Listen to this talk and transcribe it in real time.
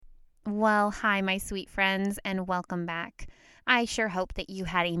Well, hi, my sweet friends, and welcome back. I sure hope that you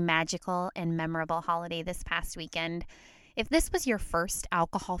had a magical and memorable holiday this past weekend. If this was your first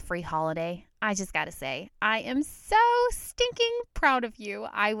alcohol-free holiday, I just gotta say, I am so stinking proud of you.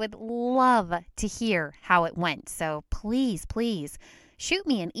 I would love to hear how it went. So please, shoot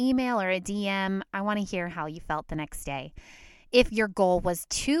me an email or a DM. I want to hear how you felt the next day. If your goal was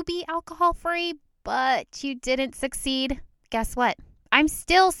to be alcohol-free, but you didn't succeed, guess what? I'm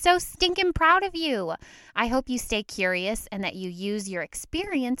still so stinking proud of you. I hope you stay curious and that you use your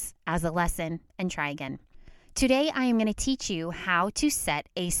experience as a lesson and try again. Today, I am going to teach you how to set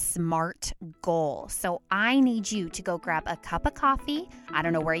a SMART goal. So I need you to go grab a cup of coffee. I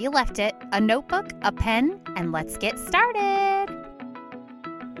don't know where you left it, a notebook, a pen, and let's get started.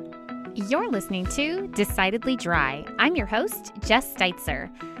 You're listening to Decidedly Dry. I'm your host, Jess Steitzer.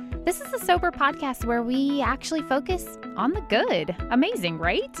 This is a sober podcast where we actually focus on the good. Amazing,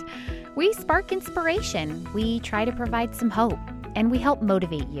 right? We spark inspiration, we try to provide some hope, and we help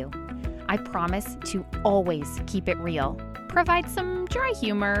motivate you. I promise to always keep it real, provide some dry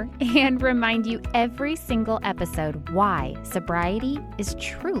humor, and remind you every single episode why sobriety is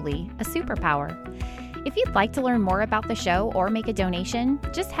truly a superpower. If you'd like to learn more about the show or make a donation,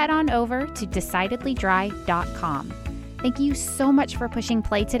 just head on over to decidedlydry.com. Thank you so much for pushing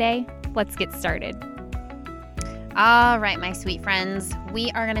play today. Let's get started. All right, my sweet friends, we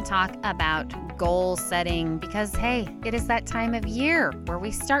are going to talk about goal setting because, hey, it is that time of year where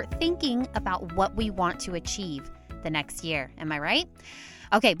we start thinking about what we want to achieve the next year. Am I right?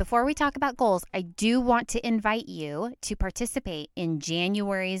 Okay, before we talk about goals, I do want to invite you to participate in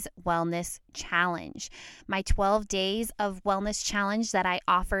January's Wellness Challenge. My 12 days of wellness challenge that I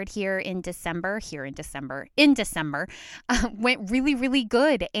offered in December, went really, really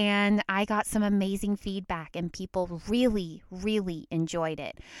good. And I got some amazing feedback and people really, really enjoyed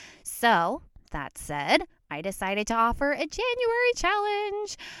it. So that said, I decided to offer a January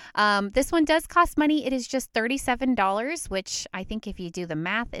challenge. This one does cost money. It is just $37, which I think if you do the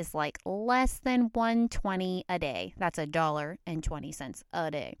math is like less than $1.20 a day. That's $1.20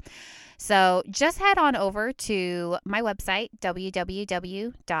 a day. So just head on over to my website,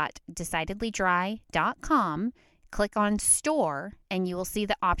 www.decidedlydry.com. Click on store and you will see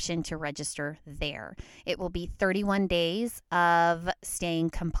the option to register there. It will be 31 days of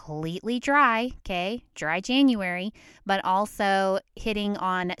staying completely dry, okay? Dry January, but also hitting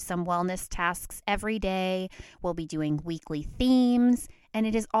on some wellness tasks every day. We'll be doing weekly themes, and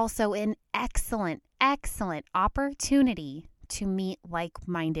it is also an excellent opportunity to meet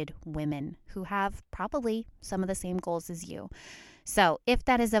like-minded women who have probably some of the same goals as you. So if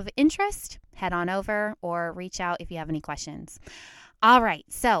that is of interest, head on over or reach out if you have any questions. All right,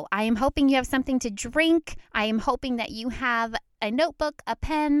 so I am hoping you have something to drink. I am hoping that you have a notebook, a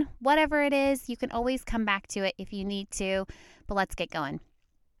pen, whatever it is. You can always come back to it if you need to, but let's get going.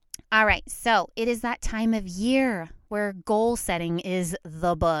 All right, so it is that time of year where goal setting is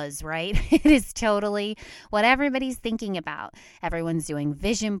the buzz, right? It is totally what everybody's thinking about. Everyone's doing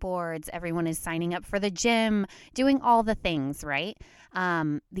vision boards. Everyone is signing up for the gym, doing all the things, right?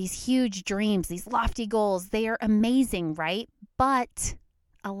 These huge dreams, these lofty goals, they are amazing, right? But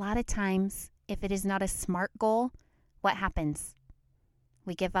a lot of times, if it is not a SMART goal, what happens?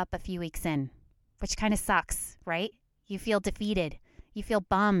 We give up a few weeks in, which kind of sucks, right? You feel defeated. You feel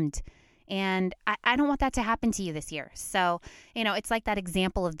bummed. And I don't want that to happen to you this year. So, it's like that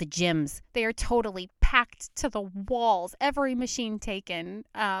example of the gyms. They are totally packed to the walls, every machine taken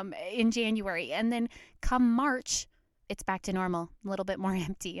in January. And then come March, it's back to normal, a little bit more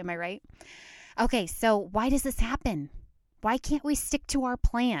empty. Am I right? Okay, so why does this happen? Why can't we stick to our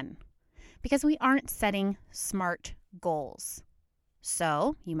plan? Because we aren't setting SMART goals.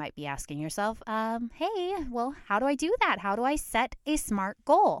 So you might be asking yourself, hey, well, how do I do that? How do I set a SMART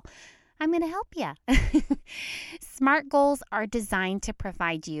goal? I'm going to help you. SMART goals are designed to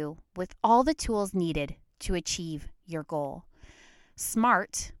provide you with all the tools needed to achieve your goal.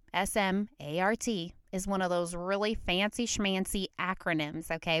 SMART, S-M-A-R-T, is one of those really fancy schmancy acronyms,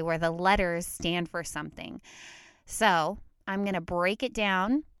 okay, where the letters stand for something. So I'm going to break it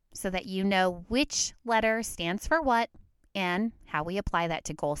down so that you know which letter stands for what and how we apply that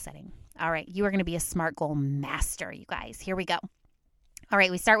to goal setting. All right, you are going to be a SMART goal master, you guys. Here we go. All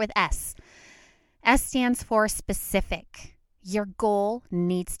right, we start with S. S stands for specific. Your goal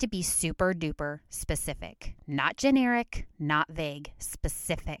needs to be super duper specific, not generic, not vague,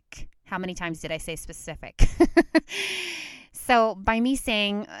 specific. How many times did I say specific? So by me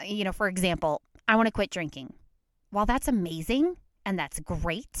saying, for example, I want to quit drinking. While that's amazing and that's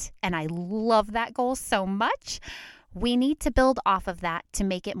great, and I love that goal so much, we need to build off of that to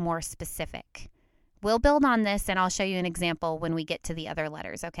make it more specific. We'll build on this, and I'll show you an example when we get to the other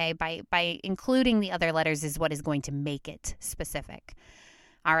letters, okay? By including the other letters is what is going to make it specific.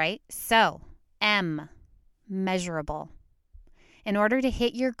 All right, so M, measurable. In order to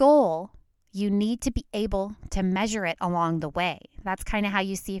hit your goal, you need to be able to measure it along the way. That's kind of how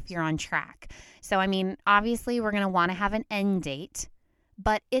you see if you're on track. So, obviously, we're going to want to have an end date,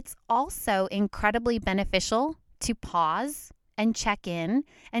 but it's also incredibly beneficial to pause and check in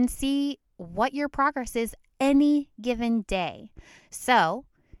and see what your progress is any given day. So,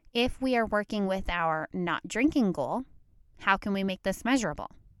 if we are working with our not drinking goal, how can we make this measurable?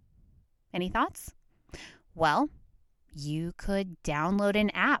 Any thoughts? Well, you could download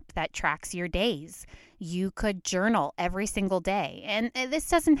an app that tracks your days. You could journal every single day. And this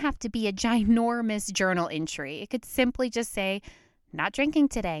doesn't have to be a ginormous journal entry. It could simply just say, not drinking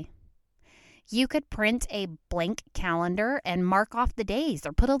today. You could print a blank calendar and mark off the days,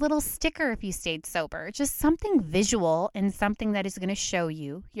 or put a little sticker if you stayed sober. Just something visual and something that is going to show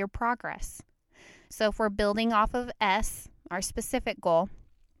you your progress. So if we're building off of S, our specific goal,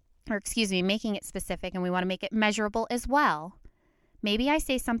 making it specific, and we want to make it measurable as well, maybe I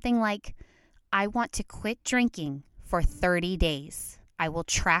say something like, I want to quit drinking for 30 days. I will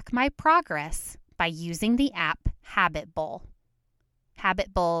track my progress by using the app Habit Bowl.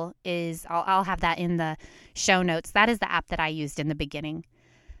 Habit Bowl is, I'll have that in the show notes. That is the app that I used in the beginning.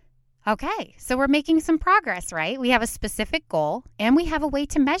 Okay, so we're making some progress, right? We have a specific goal and we have a way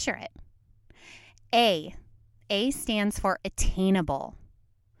to measure it. A stands for attainable.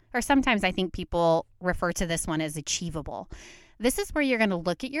 Or sometimes I think people refer to this one as achievable. This is where you're going to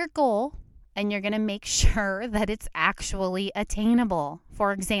look at your goal and you're going to make sure that it's actually attainable.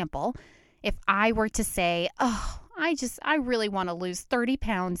 For example, if I were to say, I really want to lose 30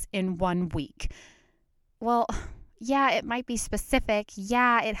 pounds in 1 week. Well, yeah, it might be specific.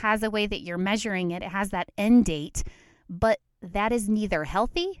 Yeah, it has a way that you're measuring it. It has that end date, but that is neither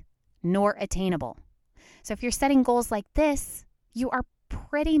healthy nor attainable. So if you're setting goals like this, you are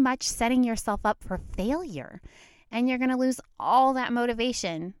pretty much setting yourself up for failure, and you're going to lose all that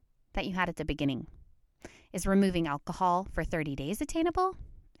motivation that you had at the beginning. Is removing alcohol for 30 days attainable?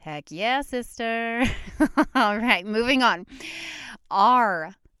 Heck yeah, sister. All right, moving on.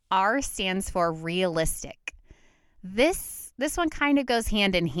 R stands for realistic. This one kind of goes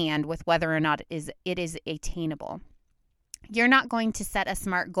hand in hand with whether or not it is attainable. You're not going to set a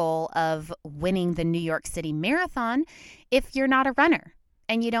SMART goal of winning the New York City Marathon if you're not a runner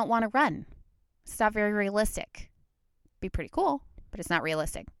and you don't want to run. It's not very realistic. Be pretty cool, but it's not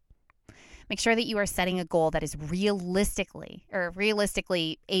realistic. Make sure that you are setting a goal that is realistically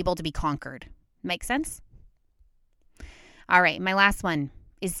able to be conquered. Make sense? All right, my last one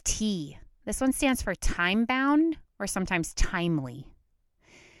is T. This one stands for time-bound or sometimes timely.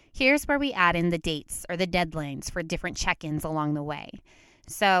 Here's where we add in the dates or the deadlines for different check-ins along the way.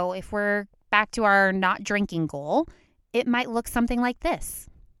 So if we're back to our not drinking goal, it might look something like this.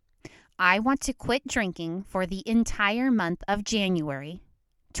 I want to quit drinking for the entire month of January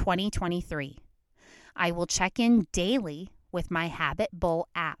 2023. I will check in daily with my Habit Bowl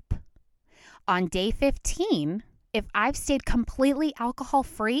app. On day 15, if I've stayed completely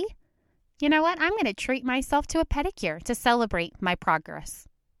alcohol-free, you know what? I'm going to treat myself to a pedicure to celebrate my progress.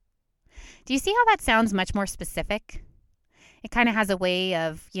 Do you see how that sounds much more specific? It kind of has a way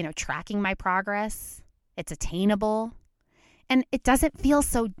of, tracking my progress. It's attainable. And it doesn't feel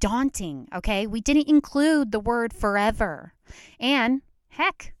so daunting, okay? We didn't include the word forever. And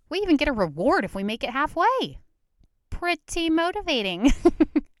heck, we even get a reward if we make it halfway. Pretty motivating.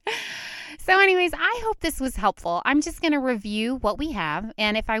 So anyways, I hope this was helpful. I'm just going to review what we have.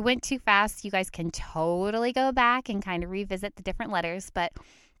 And if I went too fast, you guys can totally go back and kind of revisit the different letters. But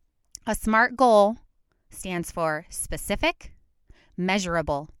a SMART goal stands for specific,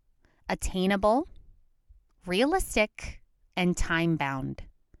 measurable, attainable, realistic, and time-bound.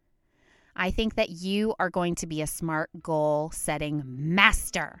 I think that you are going to be a SMART goal setting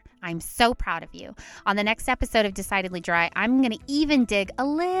master. I'm so proud of you. On the next episode of Decidedly Dry, I'm going to even dig a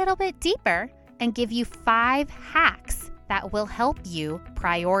little bit deeper and give you 5 hacks that will help you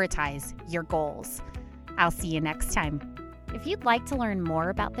prioritize your goals. I'll see you next time. If you'd like to learn more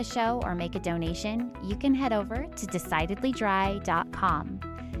about the show or make a donation, you can head over to decidedlydry.com.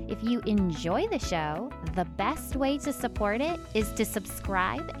 If you enjoy the show, the best way to support it is to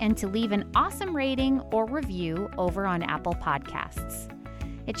subscribe and to leave an awesome rating or review over on Apple Podcasts.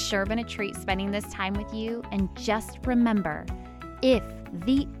 It's sure been a treat spending this time with you, and just remember, if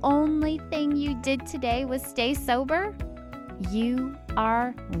the only thing you did today was stay sober, you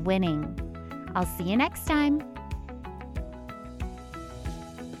are winning. I'll see you next time.